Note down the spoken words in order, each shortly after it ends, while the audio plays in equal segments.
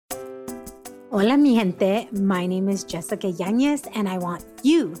Hola, mi gente. My name is Jessica Yanez, and I want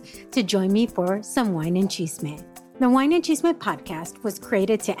you to join me for some Wine and Chisme. The Wine and Chisme podcast was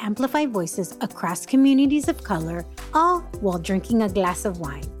created to amplify voices across communities of color, all while drinking a glass of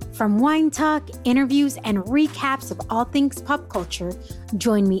wine. From wine talk, interviews, and recaps of all things pop culture,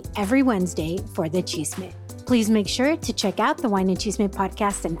 join me every Wednesday for the Chisme. Please make sure to check out the Wine and Chisme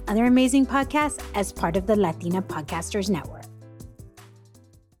podcast and other amazing podcasts as part of the Latina Podcasters Network.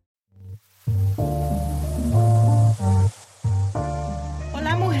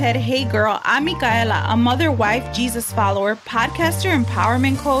 Hey girl, I'm Micaela, a mother, wife, Jesus follower, podcaster,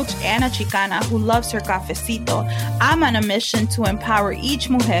 empowerment coach, and a Chicana who loves her cafecito. I'm on a mission to empower each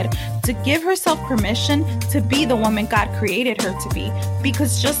mujer to give herself permission to be the woman God created her to be.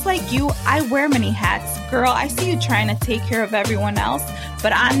 Because just like you, I wear many hats. Girl, I see you trying to take care of everyone else,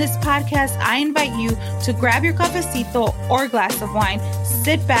 but on this podcast, I invite you to grab your cafecito or glass of wine,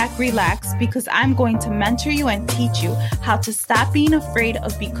 sit back, relax, because I'm going to mentor you and teach you how to stop being afraid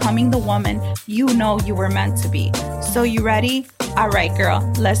of becoming the woman you know you were meant to be. So you ready? All right, girl,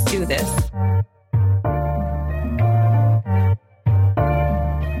 let's do this.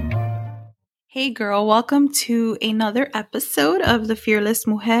 Hey girl, welcome to another episode of The Fearless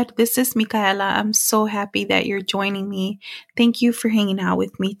Mujer. This is Micaela. I'm so happy that you're joining me. Thank you for hanging out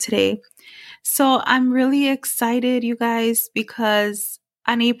with me today. So I'm really excited, you guys, because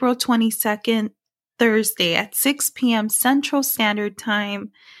on April 22nd, Thursday at 6 p.m. Central Standard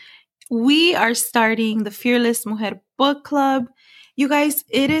Time, we are starting the Fearless Mujer Book Club. You guys,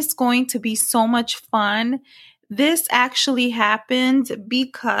 it is going to be so much fun. This actually happened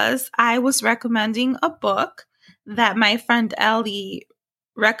because I was recommending a book that my friend Ellie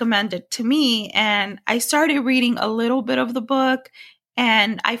recommended to me, and I started reading a little bit of the book,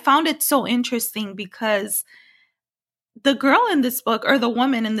 and I found it so interesting because the girl in this book, or the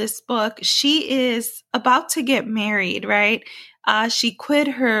woman in this book, she is about to get married, right? She quit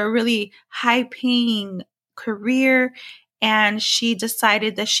her really high-paying career, and she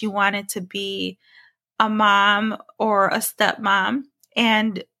decided that she wanted to be a mom or a stepmom.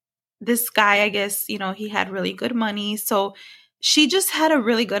 And this guy, I guess, he had really good money. So she just had a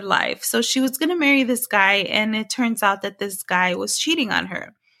really good life. So she was going to marry this guy. And it turns out that this guy was cheating on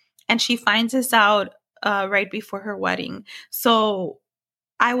her. And she finds this out right before her wedding. So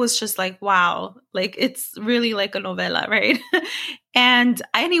I was just like, wow, like it's really like a novela, right? And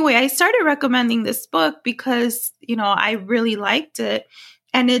anyway, I started recommending this book because, I really liked it.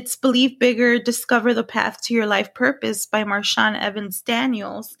 And it's Believe Bigger, Discover the Path to Your Life Purpose by Marshawn Evans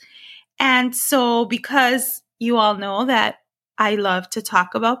Daniels. And so because you all know that I love to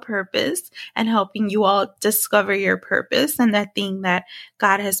talk about purpose and helping you all discover your purpose and that thing that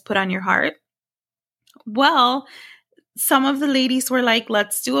God has put on your heart. Well, some of the ladies were like,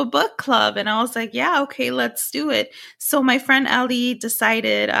 let's do a book club. And I was like, yeah, okay, let's do it. So my friend Ellie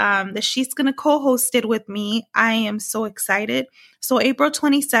decided that she's going to co-host it with me. I am so excited. So April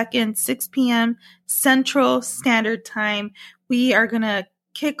 22nd, 6 p.m. Central Standard Time, we are going to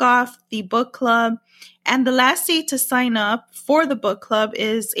kick off the book club. And the last date to sign up for the book club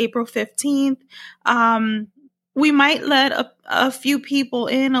is April 15th. We might let a few people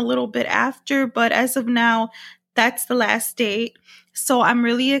in a little bit after, but as of now, that's the last date. So I'm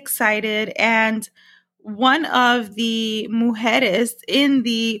really excited. And one of the mujeres in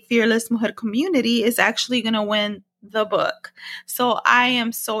the Fearless Mujer community is actually going to win the book. So I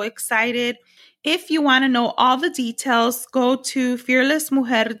am so excited. If you want to know all the details, go to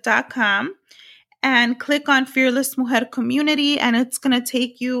fearlessmujer.com and click on Fearless Mujer Community, and it's going to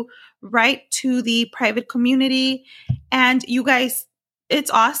take you right to the private community. And you guys, it's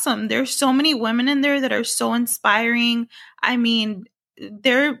awesome. There's so many women in there that are so inspiring. I mean,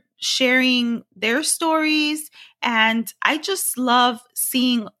 they're sharing their stories, and I just love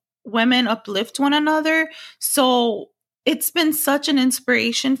seeing women uplift one another. So it's been such an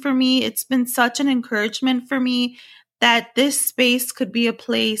inspiration for me. It's been such an encouragement for me that this space could be a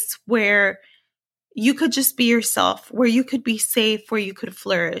place where you could just be yourself, where you could be safe, where you could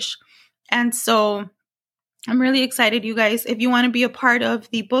flourish. And so I'm really excited, you guys. If you want to be a part of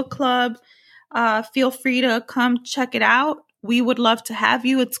the book club, feel free to come check it out. We would love to have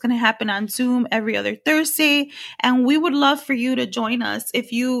you. It's going to happen on Zoom every other Thursday. And we would love for you to join us.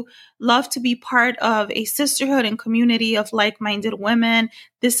 If you love to be part of a sisterhood and community of like-minded women,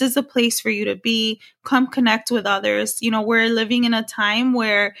 this is a place for you to be. Come connect with others. We're living in a time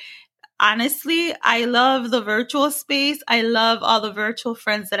where, honestly, I love the virtual space. I love all the virtual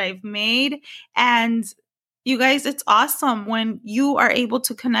friends that I've made. And you guys, it's awesome when you are able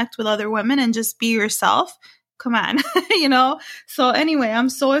to connect with other women and just be yourself. Come on, So anyway, I'm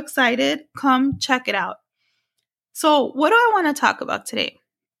so excited. Come check it out. So what do I want to talk about today?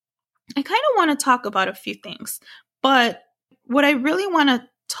 I kind of want to talk about a few things, but what I really want to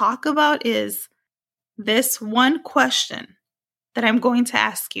talk about is this one question that I'm going to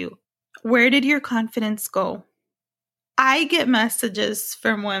ask you. Where did your confidence go? I get messages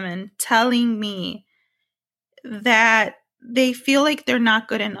from women telling me that they feel like they're not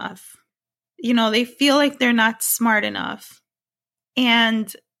good enough. They feel like they're not smart enough.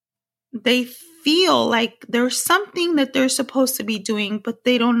 And they feel like there's something that they're supposed to be doing, but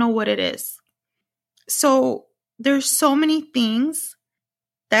they don't know what it is. So there's so many things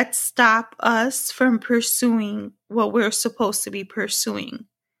that stop us from pursuing what we're supposed to be pursuing.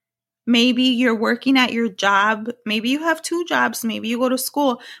 Maybe you're working at your job. Maybe you have 2 jobs. Maybe you go to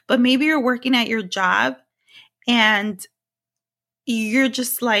school, but maybe you're working at your job and you're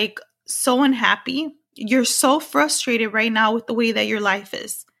just like so unhappy. You're so frustrated right now with the way that your life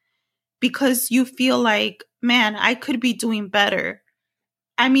is because you feel like, man, I could be doing better.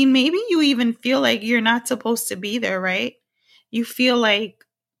 I mean, maybe you even feel like you're not supposed to be there, right? You feel like,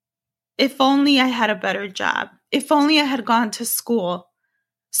 if only I had a better job. If only I had gone to school.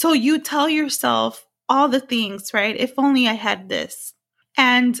 So you tell yourself all the things, right? If only I had this.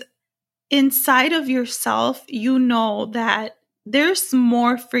 And inside of yourself, you know that there's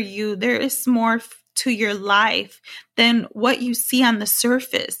more for you. There is more to your life than what you see on the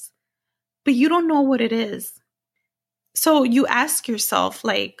surface. But you don't know what it is. So you ask yourself,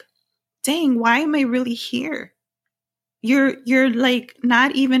 like, dang, why am I really here? You're like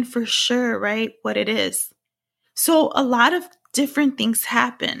not even for sure, right, what it is. So a lot of different things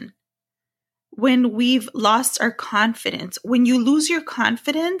happen when we've lost our confidence. When you lose your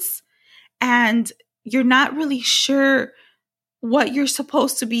confidence and you're not really sure what you're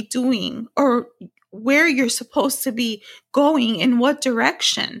supposed to be doing or where you're supposed to be going, in what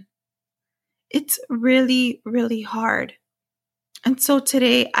direction, it's really, really hard. And so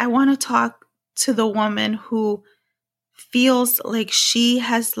today I want to talk to the woman who feels like she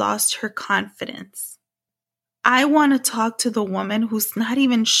has lost her confidence. I want to talk to the woman who's not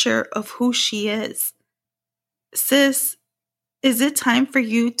even sure of who she is. Sis, is it time for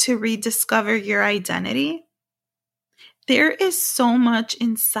you to rediscover your identity? There is so much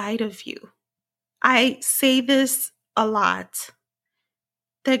inside of you. I say this a lot,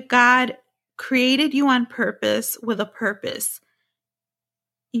 that God created you on purpose with a purpose.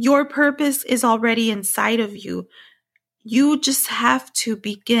 Your purpose is already inside of you. You just have to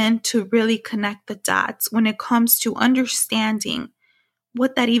begin to really connect the dots when it comes to understanding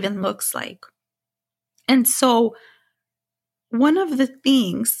what that even looks like. And so one of the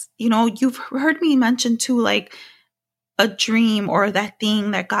things, you've heard me mention too, like a dream or that thing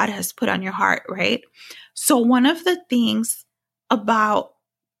that God has put on your heart, right? So one of the things about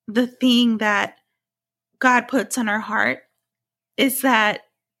the thing that God puts on our heart is that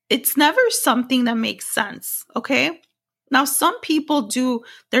it's never something that makes sense, okay? Now, some people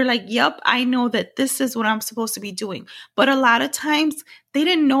they're like, yep, I know that this is what I'm supposed to be doing. But a lot of times they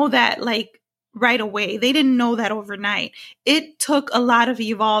didn't know that like right away. They didn't know that overnight. It took a lot of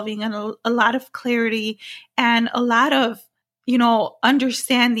evolving and a lot of clarity and a lot of,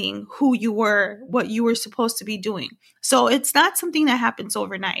 understanding who you were, what you were supposed to be doing. So it's not something that happens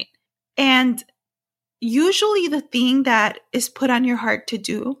overnight. And usually the thing that is put on your heart to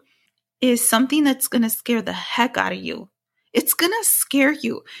do is something that's going to scare the heck out of you. It's going to scare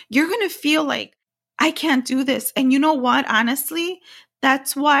you. You're going to feel like, I can't do this. And you know what? Honestly,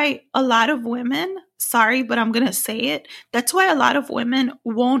 that's why a lot of women, sorry, but I'm going to say it. That's why a lot of women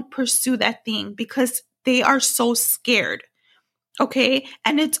won't pursue that thing because they are so scared. Okay?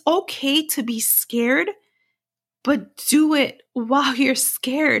 And it's okay to be scared, but do it while you're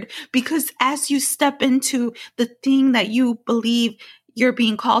scared, because as you step into the thing that you believe you're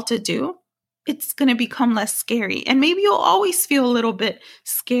being called to do, it's going to become less scary. And maybe you'll always feel a little bit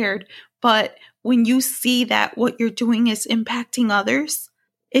scared, but when you see that what you're doing is impacting others,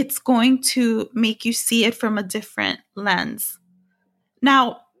 it's going to make you see it from a different lens.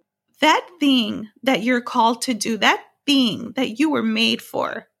 Now, that thing that you're called to do, that thing that you were made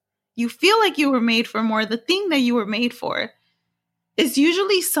for, you feel like you were made for more, the thing that you were made for is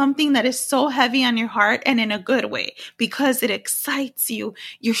usually something that is so heavy on your heart, and in a good way, because it excites you.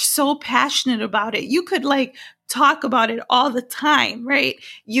 You're so passionate about it. You could like talk about it all the time, right?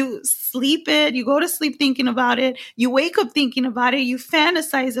 You go to sleep thinking about it. You wake up thinking about it. You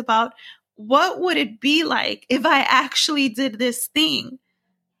fantasize about what would it be like if I actually did this thing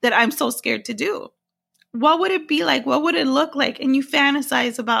that I'm so scared to do? What would it be like? What would it look like? And you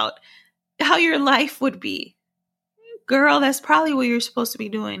fantasize about how your life would be. Girl, that's probably what you're supposed to be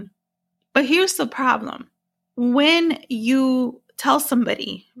doing. But here's the problem. When you tell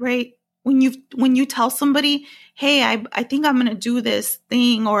somebody, right? When you tell somebody, hey, I think I'm going to do this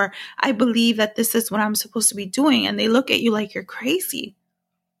thing, or I believe that this is what I'm supposed to be doing, and they look at you like you're crazy.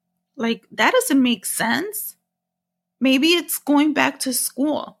 Like, that doesn't make sense. Maybe it's going back to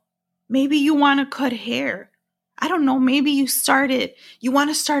school. Maybe you want to cut hair. I don't know. Maybe you want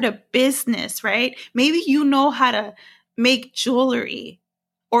to start a business, right? Maybe you know how to make jewelry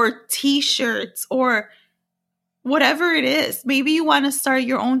or t-shirts or whatever it is. Maybe you want to start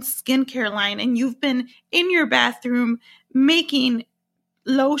your own skincare line, and you've been in your bathroom making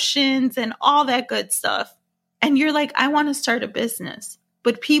lotions and all that good stuff. And you're like, I want to start a business.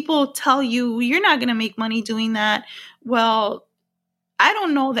 But people tell you, you're not going to make money doing that. Well, I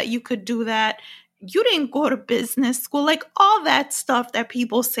don't know that you could do that. You didn't go to business school, like all that stuff that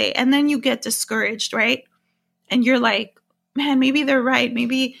people say. And then you get discouraged, right? And you're like, man, maybe they're right.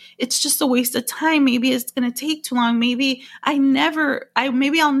 Maybe it's just a waste of time. Maybe it's going to take too long. Maybe I'll never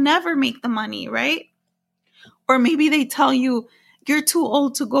make the money, right? Or maybe they tell you you're too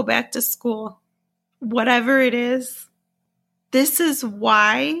old to go back to school. Whatever it is, this is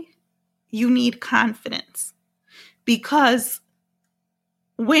why you need confidence. Because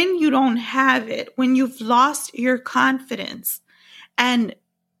when you don't have it, when you've lost your confidence, and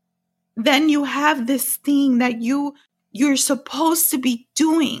then you have this thing that you're supposed to be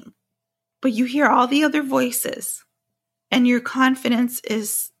doing, but you hear all the other voices and your confidence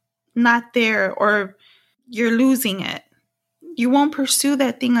is not there, or you're losing it, you won't pursue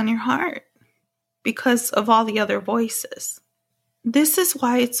that thing on your heart because of all the other voices. This is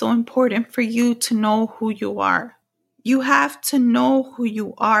why it's so important for you to know who you are. You have to know who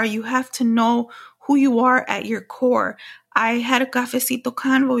you are. You have to know who you are at your core. I had a cafecito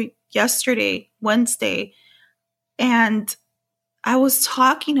convo yesterday, Wednesday, and I was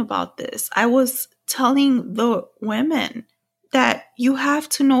talking about this. I was telling the women that you have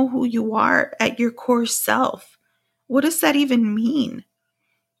to know who you are at your core self. What does that even mean?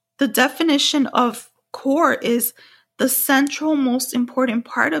 The definition of core is the central, most important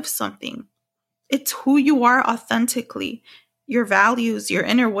part of something. It's who you are authentically, your values, your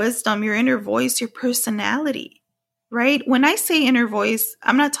inner wisdom, your inner voice, your personality, right? When I say inner voice,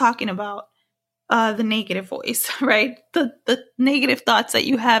 I'm not talking about the negative voice, right? The negative thoughts that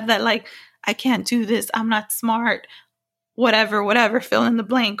you have that like, I can't do this, I'm not smart, whatever, fill in the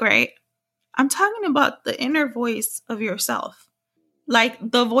blank, right? I'm talking about the inner voice of yourself. Like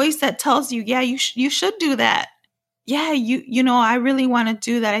the voice that tells you, yeah, you should do that. Yeah, you know, I really want to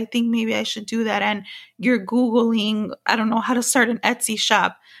do that. I think maybe I should do that. And you're Googling, I don't know, how to start an Etsy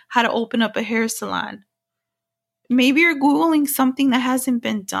shop, how to open up a hair salon. Maybe you're Googling something that hasn't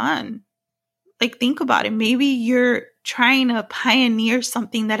been done. Like, think about it. Maybe you're trying to pioneer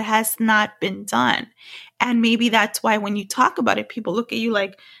something that has not been done. And maybe that's why when you talk about it, people look at you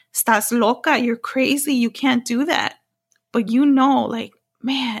like, estás loca, you're crazy, you can't do that. But you know, like,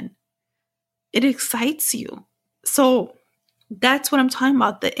 man, it excites you. So that's what I'm talking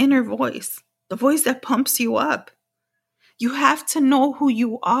about, the inner voice, the voice that pumps you up. You have to know who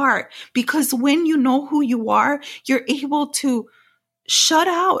you are, because when you know who you are, you're able to shut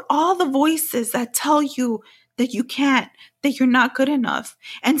out all the voices that tell you that you can't, that you're not good enough.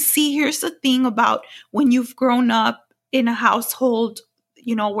 And see, here's the thing about when you've grown up in a household,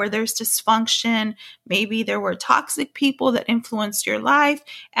 you know, where there's dysfunction, maybe there were toxic people that influenced your life.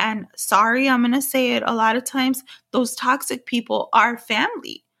 And sorry, I'm going to say it, a lot of times those toxic people are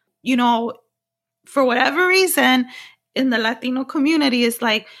family. You know, for whatever reason, in the Latino community, it's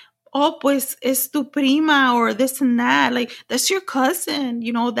like, oh, pues es tu prima, or this and that. Like, that's your cousin,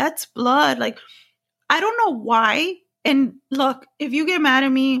 you know, that's blood. Like, I don't know why. And look, if you get mad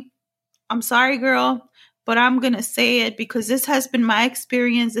at me, I'm sorry, girl, but I'm going to say it because this has been my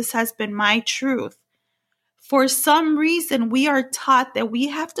experience. This has been my truth. For some reason, we are taught that we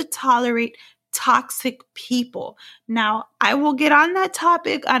have to tolerate toxic people. Now, I will get on that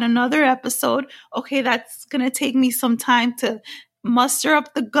topic on another episode. Okay, that's going to take me some time to muster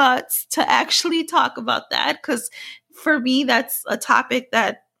up the guts to actually talk about that, because for me, that's a topic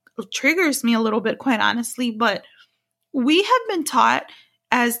that triggers me a little bit, quite honestly. But we have been taught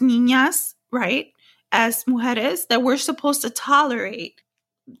as niñas, right, as mujeres, that we're supposed to tolerate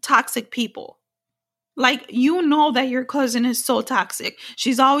toxic people. Like, you know that your cousin is so toxic.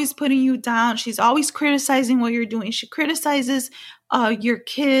 She's always putting you down. She's always criticizing what you're doing. She criticizes your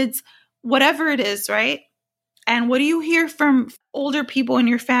kids, whatever it is, right? And what do you hear from older people in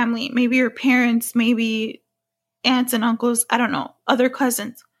your family? Maybe your parents, maybe aunts and uncles, I don't know, other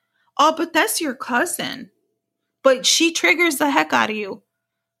cousins. Oh, but that's your cousin. but she triggers the heck out of you.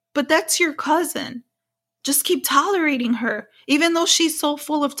 But that's your cousin. Just keep tolerating her, even though she's so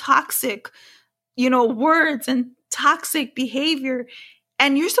full of toxic, words and toxic behavior.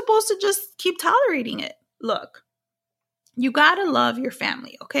 And you're supposed to just keep tolerating it. Look, you gotta love your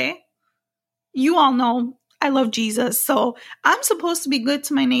family, okay? You all know I love Jesus, so I'm supposed to be good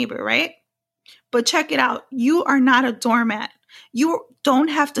to my neighbor, right? But check it out. You are not a doormat. You don't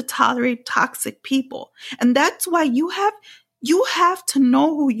have to tolerate toxic people. And that's why you have to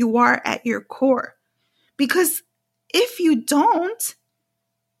know who you are at your core. Because if you don't,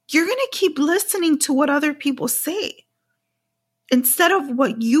 you're going to keep listening to what other people say instead of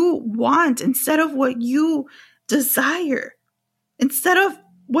what you want, instead of what you desire, instead of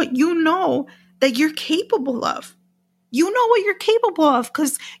what you know that you're capable of. You know what you're capable of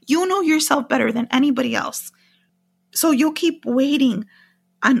because you know yourself better than anybody else. So you'll keep waiting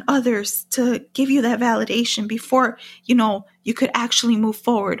on others to give you that validation before, you could actually move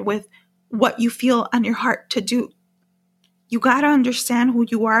forward with what you feel on your heart to do. You got to understand who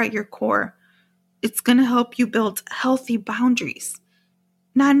you are at your core. It's going to help you build healthy boundaries.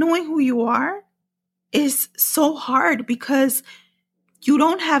 Not knowing who you are is so hard because you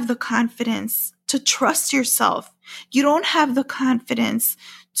don't have the confidence to trust yourself. You don't have the confidence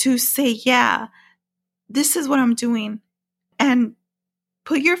to say, yeah, this is what I'm doing, and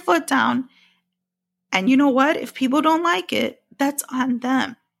put your foot down. And you know what? If people don't like it, that's on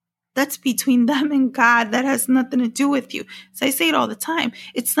them. That's between them and God. That has nothing to do with you. So I say it all the time.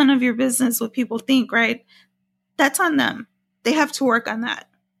 It's none of your business what people think, right? That's on them. They have to work on that.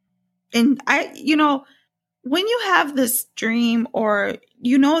 And when you have this dream or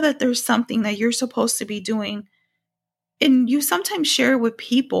you know that there's something that you're supposed to be doing and you sometimes share with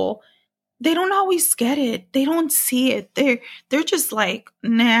people, they don't always get it. They don't see it. They're just like,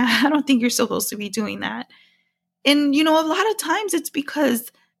 nah, I don't think you're supposed to be doing that. And, a lot of times it's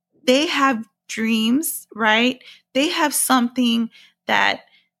because they have dreams, right? They have something that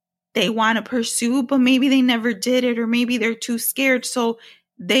they want to pursue, but maybe they never did it, or maybe they're too scared. So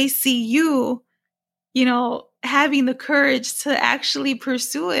they see you, having the courage to actually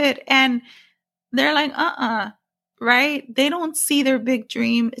pursue it. And they're like, right? They don't see their big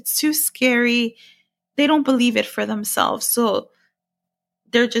dream. It's too scary. They don't believe it for themselves. So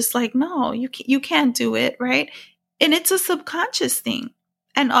they're just like, no, you can't do it, right? And it's a subconscious thing.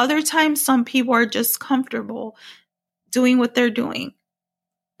 And other times, some people are just comfortable doing what they're doing.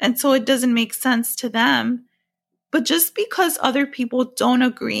 And so it doesn't make sense to them. But just because other people don't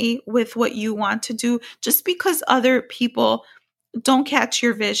agree with what you want to do, just because other people don't catch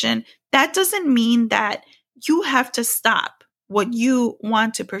your vision, that doesn't mean that you have to stop what you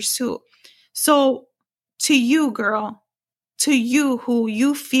want to pursue. So to you, girl, to you who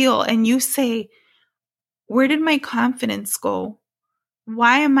you feel and you say, where did my confidence go?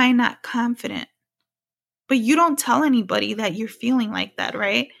 Why am I not confident? But you don't tell anybody that you're feeling like that,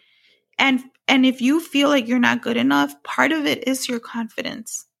 right? And if you feel like you're not good enough, part of it is your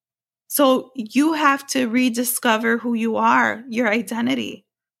confidence. So you have to rediscover who you are, your identity,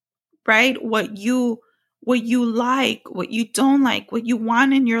 right? What you like, what you don't like, what you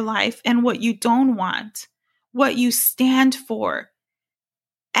want in your life and what you don't want, what you stand for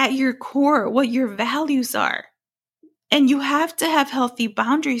at your core, what your values are. And you have to have healthy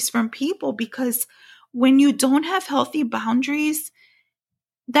boundaries from people, because when you don't have healthy boundaries,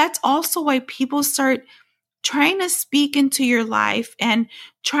 that's also why people start trying to speak into your life and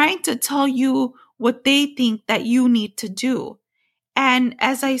trying to tell you what they think that you need to do. And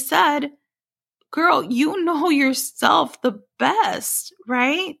as I said, girl, you know yourself the best,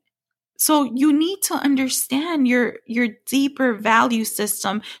 right? So you need to understand your deeper value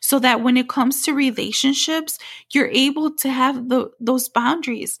system so that when it comes to relationships, you're able to have those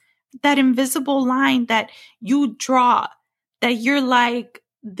boundaries, that invisible line that you draw, that you're like,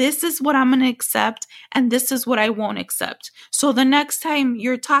 this is what I'm going to accept and this is what I won't accept. So the next time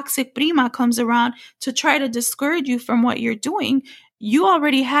your toxic prima comes around to try to discourage you from what you're doing, you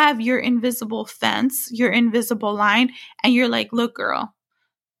already have your invisible fence, your invisible line, and you're like, look, girl,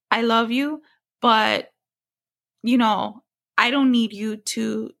 I love you, but, I don't need you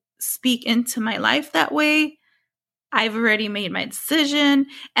to speak into my life that way. I've already made my decision.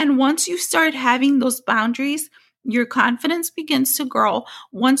 And once you start having those boundaries, your confidence begins to grow.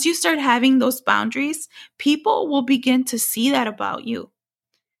 Once you start having those boundaries, people will begin to see that about you.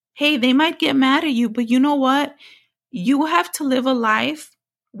 Hey, they might get mad at you, but you know what? You have to live a life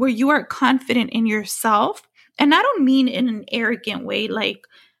where you are confident in yourself. And I don't mean in an arrogant way, like,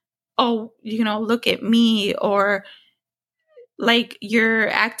 oh, look at me, or like you're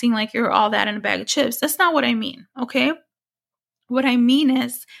acting like you're all that in a bag of chips. That's not what I mean, okay? What I mean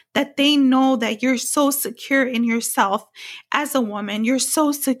is that they know that you're so secure in yourself as a woman. You're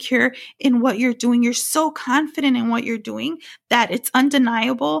so secure in what you're doing. You're so confident in what you're doing that it's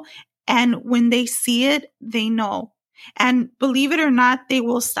undeniable. And when they see it, they know. And believe it or not, they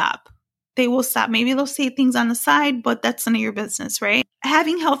will stop. They will stop. Maybe they'll say things on the side, but that's none of your business, right?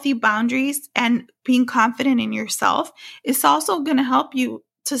 Having healthy boundaries and being confident in yourself is also going to help you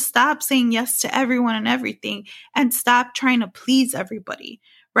to stop saying yes to everyone and everything and stop trying to please everybody,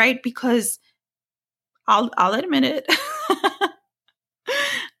 right? Because I'll admit it.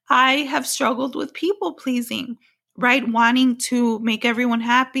 I have struggled with people pleasing, right? Wanting to make everyone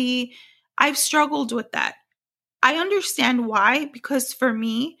happy. I've struggled with that. I understand why, because for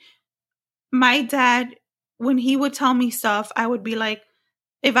me, my dad, when he would tell me stuff, I would be like,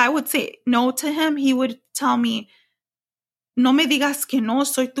 if I would say no to him, he would tell me, no me digas que no,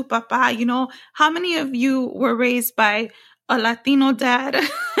 soy tu papá. You know, how many of you were raised by a Latino dad,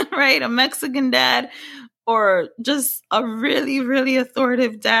 right? A Mexican dad, or just a really, really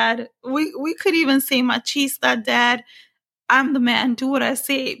authoritative dad? We could even say machista dad. I'm the man, do what I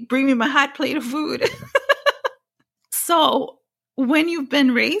say, bring me my hot plate of food. So when you've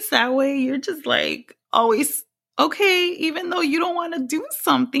been raised that way, you're just like always, okay, even though you don't want to do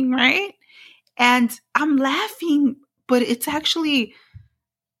something, right? And I'm laughing, but it's actually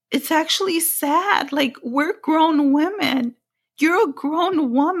sad. Like, we're grown women. You're a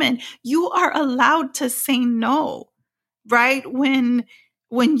grown woman. You are allowed to say no, right? When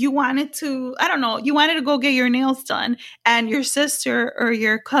you wanted to, I don't know, you wanted to go get your nails done and your sister or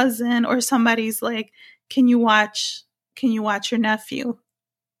your cousin or somebody's like, can you watch your nephew?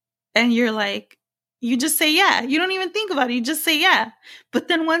 And you're like, you just say yeah. You don't even think about it. You just say yeah. But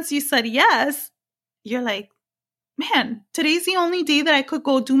then once you said yes, you're like, man, today's the only day that I could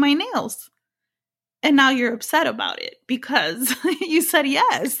go do my nails. And now you're upset about it because you said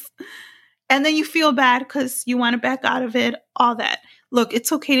yes. And then you feel bad because you want to back out of it, all that. Look,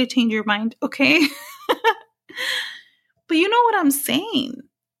 it's okay to change your mind, okay? But you know what I'm saying?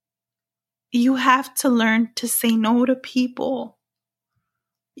 You have to learn to say no to people.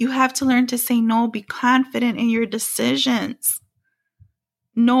 You have to learn to say no, be confident in your decisions.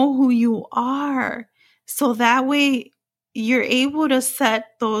 Know who you are. So that way you're able to set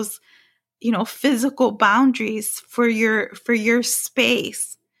those, physical boundaries for your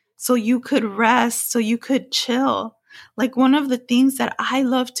space. So you could rest, so you could chill. Like, one of the things that I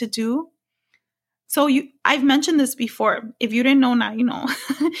love to do. So I've mentioned this before. If you didn't know now, you know.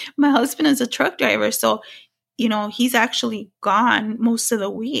 My husband is a truck driver. So, he's actually gone most of the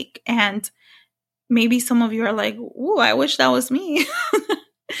week. And maybe some of you are like, ooh, I wish that was me.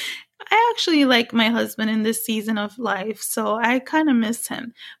 I actually like my husband in this season of life, so I kind of miss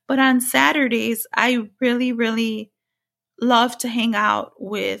him. But on Saturdays, I really, really love to hang out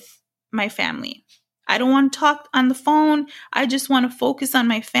with my family. I don't want to talk on the phone. I just want to focus on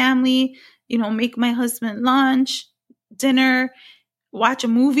my family, make my husband lunch, dinner, watch a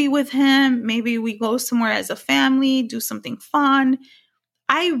movie with him. Maybe we go somewhere as a family, do something fun.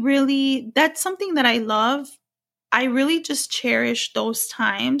 That's something that I love. I really just cherish those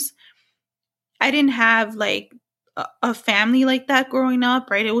times. I didn't have like a family like that growing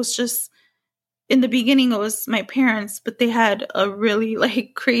up, right? It was just, in the beginning, it was my parents, but they had a really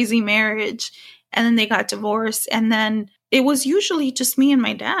like crazy marriage and then they got divorced. And then it was usually just me and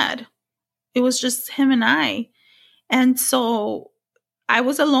my dad. It was just him and I. And so I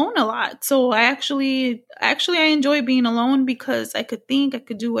was alone a lot. So I actually I enjoy being alone because I could think, I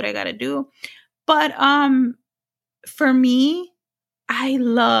could do what I got to do. But for me, I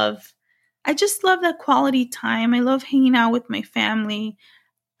just love that quality time. I love hanging out with my family.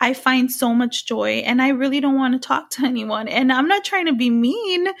 I find so much joy and I really don't want to talk to anyone. And I'm not trying to be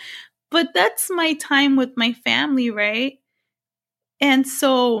mean, but that's my time with my family, right? And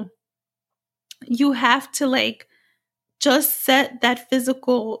so you have to like just set that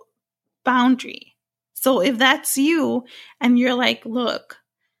physical boundary. So if that's you and you're like, look,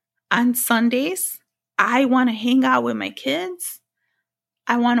 on Sundays, I want to hang out with my kids.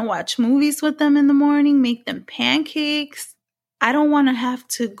 I want to watch movies with them in the morning, make them pancakes. I don't want to have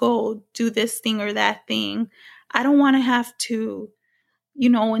to go do this thing or that thing. I don't want to have to,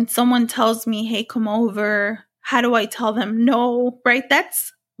 when someone tells me, hey, come over, how do I tell them no, right?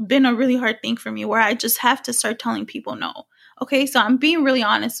 That's been a really hard thing for me where I just have to start telling people no. Okay, so I'm being really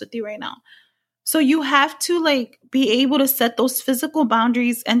honest with you right now. So you have to like be able to set those physical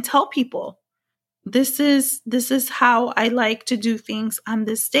boundaries and tell people, this is how I like to do things on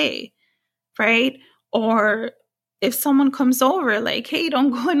this day, right? Or if someone comes over, like, hey,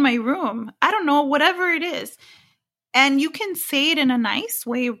 don't go in my room. I don't know, whatever it is. And you can say it in a nice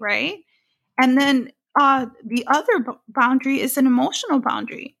way, right? And then the other boundary is an emotional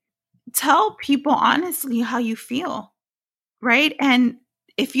boundary. Tell people honestly how you feel, right? And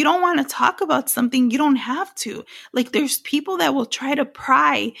if you don't want to talk about something, you don't have to. Like, there's people that will try to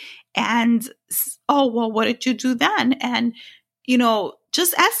pry and, oh, well, what did you do then? And,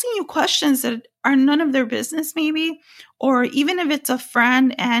 just asking you questions that are none of their business, maybe. Or even if it's a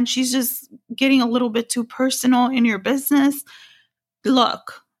friend and she's just getting a little bit too personal in your business,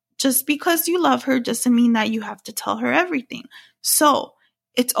 look, just because you love her doesn't mean that you have to tell her everything. So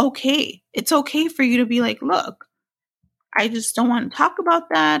it's okay. It's okay for you to be like, look, I just don't want to talk about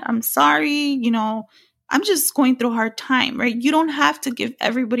that. I'm sorry. I'm just going through a hard time, right? You don't have to give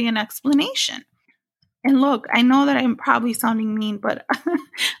everybody an explanation. And look, I know that I'm probably sounding mean, but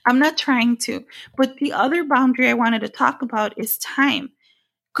I'm not trying to. But the other boundary I wanted to talk about is time.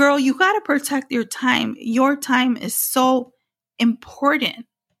 Girl, you got to protect your time. Your time is so important.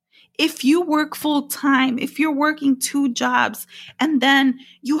 If you work full time, if you're working 2 jobs and then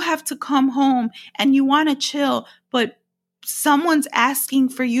you have to come home and you want to chill, but someone's asking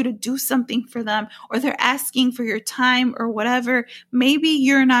for you to do something for them, or they're asking for your time or whatever, maybe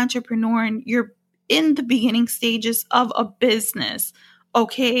you're an entrepreneur and you're in the beginning stages of a business,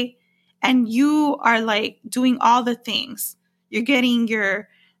 okay? And you are like doing all the things. You're getting your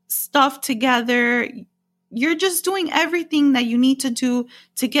stuff together. You're just doing everything that you need to do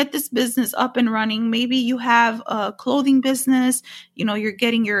to get this business up and running. Maybe you have a clothing business, you're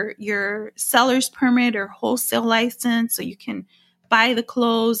getting your seller's permit or wholesale license so you can buy the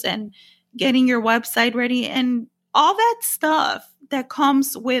clothes, and getting your website ready and all that stuff that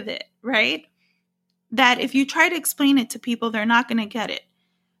comes with it, right? That if you try to explain it to people, they're not going to get it.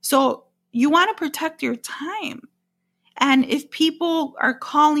 So you want to protect your time. And if people are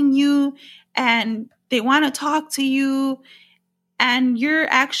calling you and they want to talk to you and you're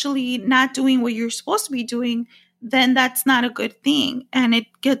actually not doing what you're supposed to be doing, then that's not a good thing. And it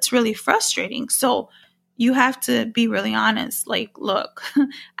gets really frustrating. So you have to be really honest. Like, look,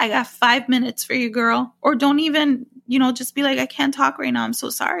 I got 5 minutes for you, girl. Or don't even, just be like, I can't talk right now. I'm so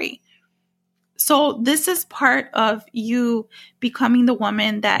sorry. So this is part of you becoming the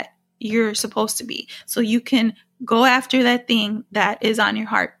woman that you're supposed to be. So you can go after that thing that is on your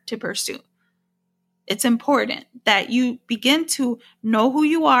heart to pursue. It's important that you begin to know who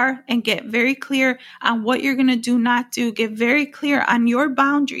you are and get very clear on what you're going to do, not do. Get very clear on your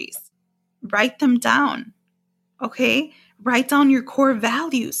boundaries. Write them down, okay? Write down your core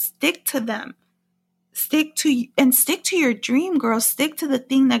values. Stick to them. Stick to your dream, girl. Stick to the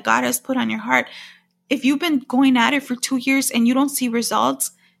thing that God has put on your heart. If you've been going at it for 2 years and you don't see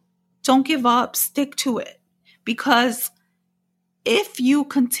results, don't give up. Stick to it. Because if you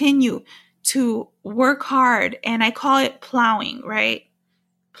continue to work hard, and I call it plowing, right?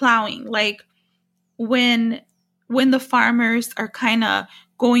 Plowing, like when the farmers are kind of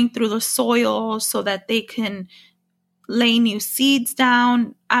going through the soil so that they can lay new seeds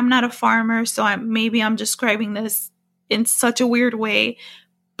down. I'm not a farmer, so I'm describing this in such a weird way,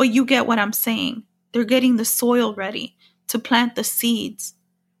 but you get what I'm saying. They're getting the soil ready to plant the seeds,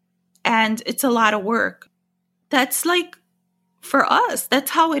 and it's a lot of work. That's like, for us,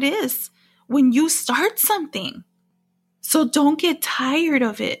 that's how it is when you start something. So don't get tired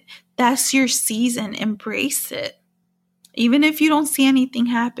of it. That's your season. Embrace it. Even if you don't see anything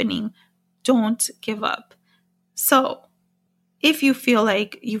happening, don't give up. So if you feel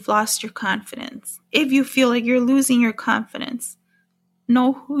like you've lost your confidence, if you feel like you're losing your confidence,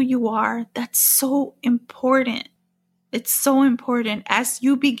 know who you are. That's so important. It's so important as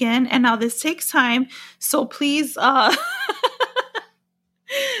you begin. And now this takes time. So please,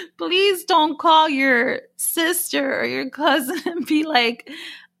 please don't call your sister or your cousin and be like,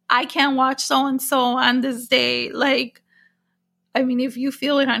 I can't watch so-and-so on this day. Like, I mean, if you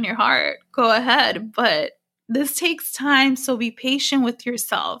feel it on your heart, go ahead. But this takes time, so be patient with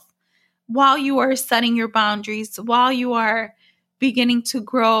yourself while you are setting your boundaries, while you are beginning to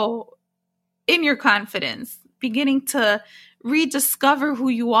grow in your confidence, beginning to rediscover who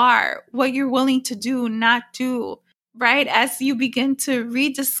you are, what you're willing to do, not do, right? As you begin to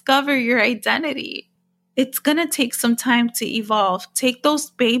rediscover your identity, it's going to take some time to evolve. Take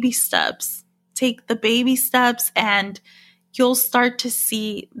those baby steps. Take the baby steps and you'll start to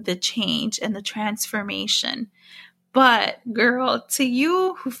see the change and the transformation. But girl, to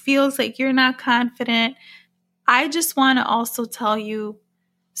you who feels like you're not confident, I just want to also tell you,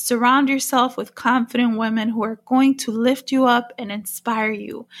 surround yourself with confident women who are going to lift you up and inspire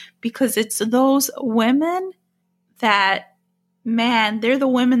you, because it's those women that, man, they're the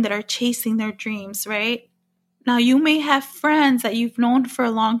women that are chasing their dreams, right? Now, you may have friends that you've known for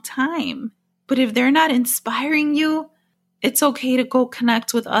a long time, but if they're not inspiring you, it's okay to go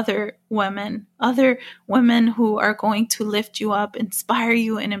connect with other women who are going to lift you up, inspire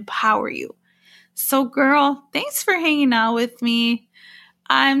you, and empower you. So, girl, thanks for hanging out with me.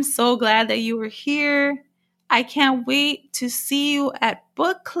 I'm so glad that you were here. I can't wait to see you at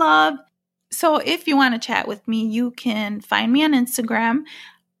book club. So if you want to chat with me, you can find me on Instagram.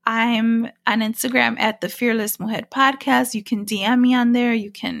 I'm on Instagram at the Fearless Mujer Podcast. You can DM me on there.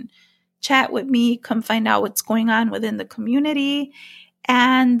 You can chat with me. Come find out what's going on within the community.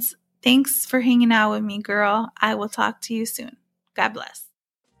 And thanks for hanging out with me, girl. I will talk to you soon. God bless.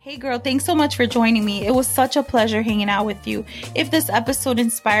 Hey girl, thanks so much for joining me. It was such a pleasure hanging out with you. If this episode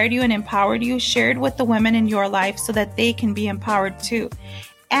inspired you and empowered you, share it with the women in your life so that they can be empowered too.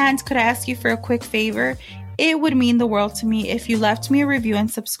 And could I ask you for a quick favor? It would mean the world to me if you left me a review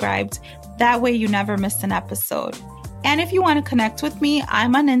and subscribed. That way you never miss an episode. And if you want to connect with me,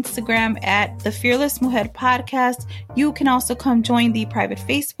 I'm on Instagram at the Fearless Mujer Podcast. You can also come join the private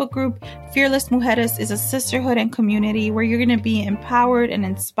Facebook group. Fearless Mujeres is a sisterhood and community where you're going to be empowered and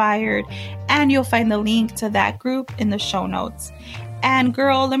inspired. And you'll find the link to that group in the show notes. And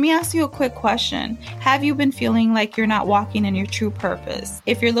girl, let me ask you a quick question. Have you been feeling like you're not walking in your true purpose?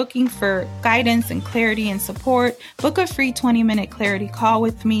 If you're looking for guidance and clarity and support, book a free 20-minute clarity call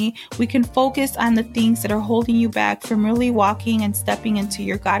with me. We can focus on the things that are holding you back from really walking and stepping into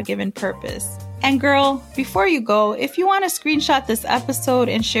your God-given purpose. And girl, before you go, if you want to screenshot this episode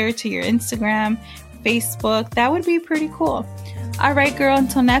and share it to your Instagram, Facebook, that would be pretty cool. All right, girl,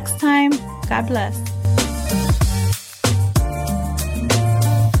 until next time, God bless.